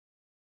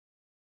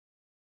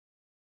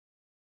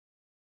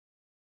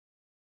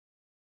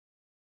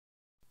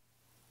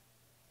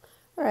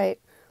All right,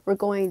 we're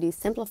going to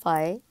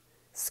simplify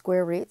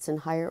square roots and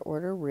higher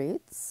order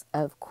roots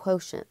of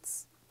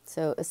quotients.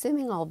 So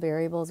assuming all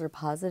variables are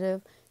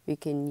positive, we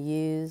can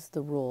use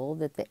the rule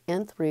that the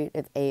nth root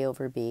of a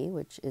over b,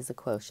 which is a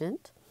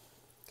quotient,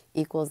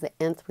 equals the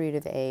nth root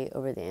of a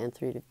over the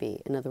nth root of b.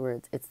 In other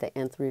words, it's the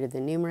nth root of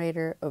the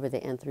numerator over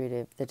the nth root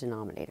of the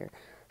denominator.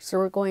 So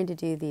we're going to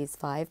do these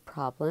 5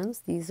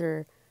 problems. These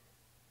are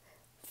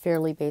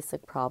fairly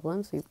basic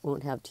problems. We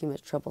won't have too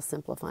much trouble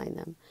simplifying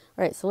them.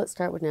 All right, so let's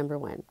start with number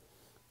 1.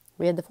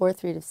 We had the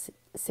fourth root of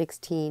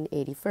 16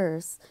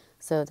 81st,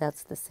 so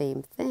that's the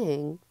same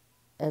thing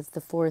as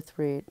the fourth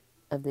root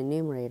of the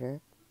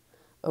numerator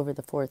over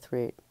the fourth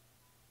root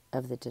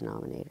of the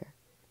denominator.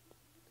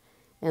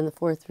 And the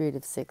fourth root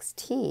of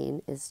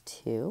 16 is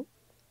 2,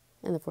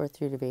 and the fourth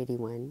root of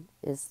 81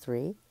 is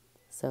 3,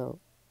 so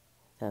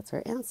that's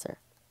our answer.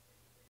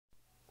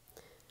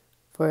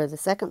 For the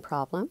second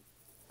problem,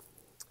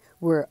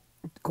 we're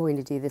going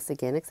to do this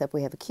again, except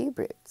we have a cube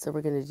root. So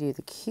we're going to do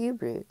the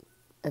cube root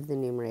of the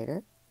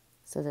numerator.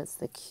 So that's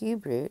the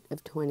cube root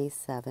of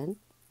 27,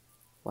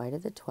 y to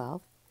the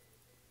 12th,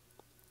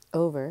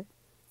 over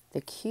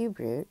the cube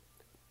root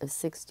of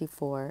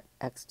 64,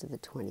 x to the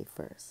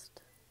 21st.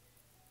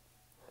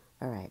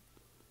 All right.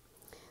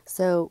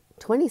 So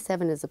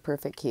 27 is a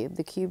perfect cube.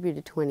 The cube root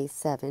of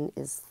 27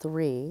 is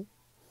 3.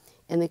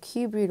 And the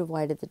cube root of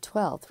y to the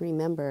 12th,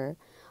 remember,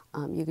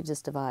 you could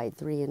just divide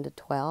 3 into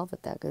 12.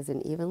 If that goes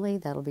in evenly,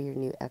 that'll be your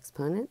new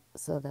exponent.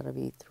 So that'll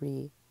be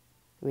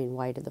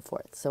y to the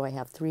 4th. So I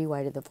have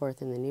 3y to the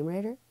 4th in the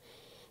numerator.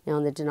 Now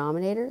in the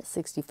denominator,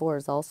 64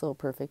 is also a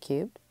perfect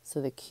cube.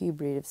 So the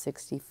cube root of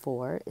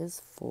 64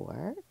 is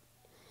 4.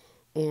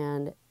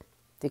 And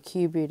the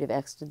cube root of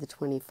x to the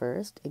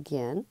 21st,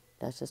 again,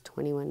 that's just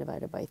 21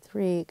 divided by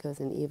 3. It goes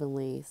in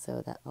evenly,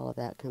 so that all of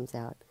that comes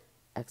out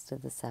x to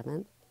the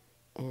 7th.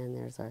 And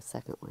there's our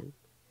second one.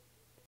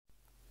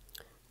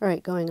 All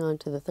right, going on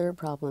to the third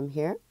problem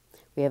here,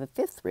 we have a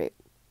fifth root.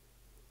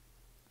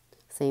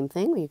 Same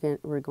thing,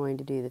 we're going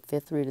to do the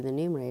fifth root of the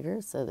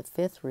numerator, so the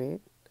fifth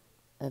root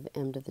of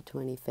m to the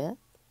 25th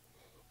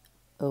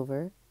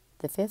over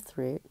the fifth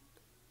root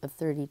of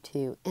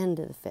 32 n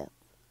to the 5th.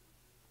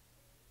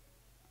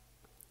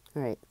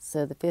 All right,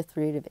 so the fifth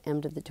root of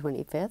m to the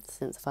 25th,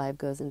 since 5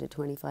 goes into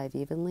 25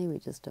 evenly, we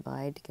just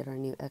divide to get our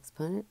new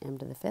exponent, m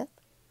to the 5th.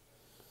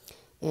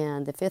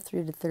 And the fifth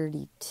root of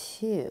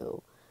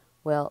 32,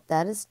 well,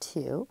 that is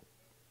 2.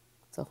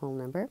 It's a whole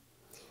number.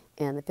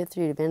 And the fifth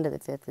root of n to the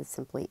 5th is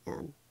simply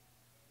n.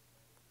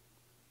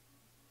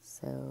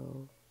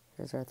 So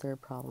here's our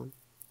third problem.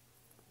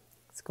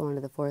 Let's go on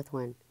to the fourth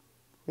one.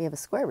 We have a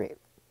square root.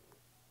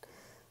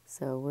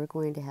 So we're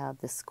going to have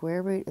the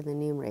square root of the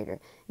numerator.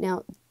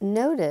 Now,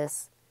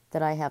 notice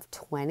that I have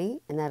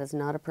 20, and that is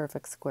not a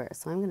perfect square.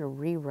 So I'm going to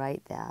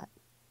rewrite that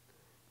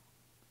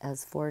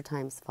as 4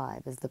 times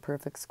 5, as the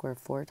perfect square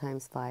 4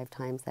 times 5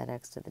 times that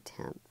x to the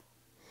 10th.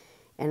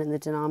 And in the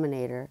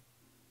denominator,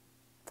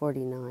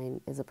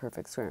 49 is a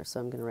perfect square, so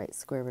I'm going to write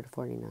square root of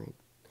 49.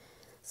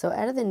 So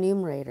out of the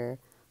numerator,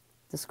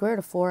 the square root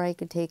of 4 I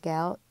could take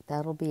out.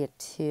 That'll be a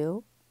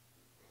 2.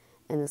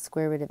 And the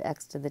square root of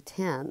x to the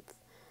 10th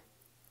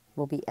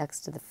will be x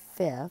to the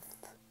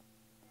 5th,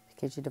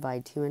 because you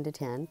divide 2 into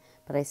 10.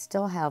 But I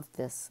still have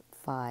this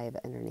 5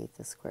 underneath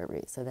the square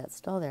root, so that's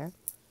still there.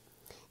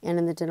 And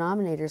in the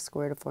denominator,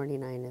 square root of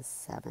 49 is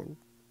 7.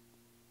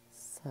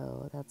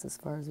 So that's as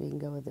far as we can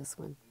go with this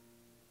one.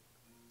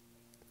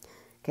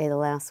 Okay, the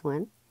last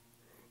one.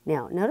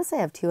 Now, notice I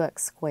have 2x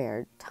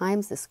squared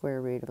times the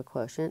square root of a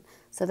quotient,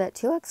 so that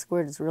 2x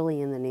squared is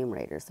really in the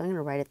numerator. So I'm going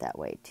to write it that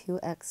way,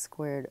 2x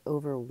squared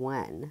over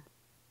 1.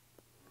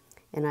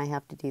 And I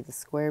have to do the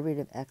square root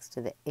of x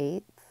to the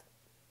 8th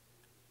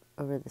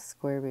over the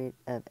square root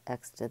of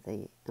x to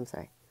the,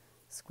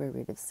 square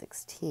root of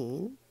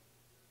 16.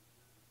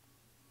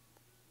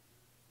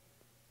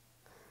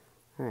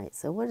 All right,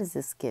 so what does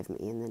this give me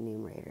in the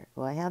numerator?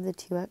 Well, I have the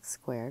 2x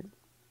squared.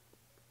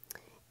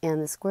 And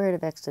the square root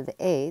of x to the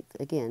 8th,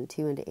 again,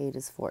 2 into 8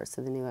 is 4,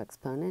 so the new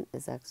exponent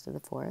is x to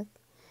the 4th.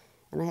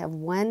 And I have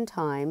 1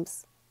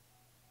 times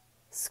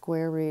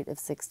square root of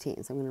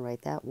 16, so I'm going to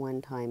write that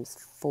 1 times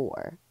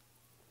 4.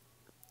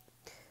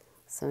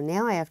 So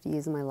now I have to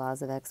use my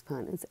laws of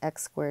exponents.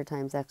 X squared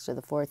times x to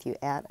the 4th, you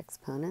add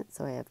exponent,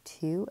 so I have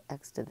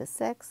 2x to the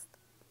 6th,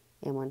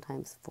 and 1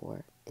 times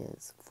 4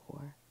 is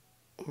 4.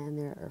 And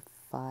there are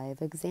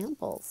 5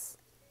 examples.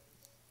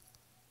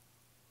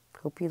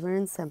 Hope you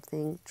learned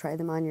something. Try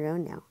them on your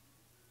own now.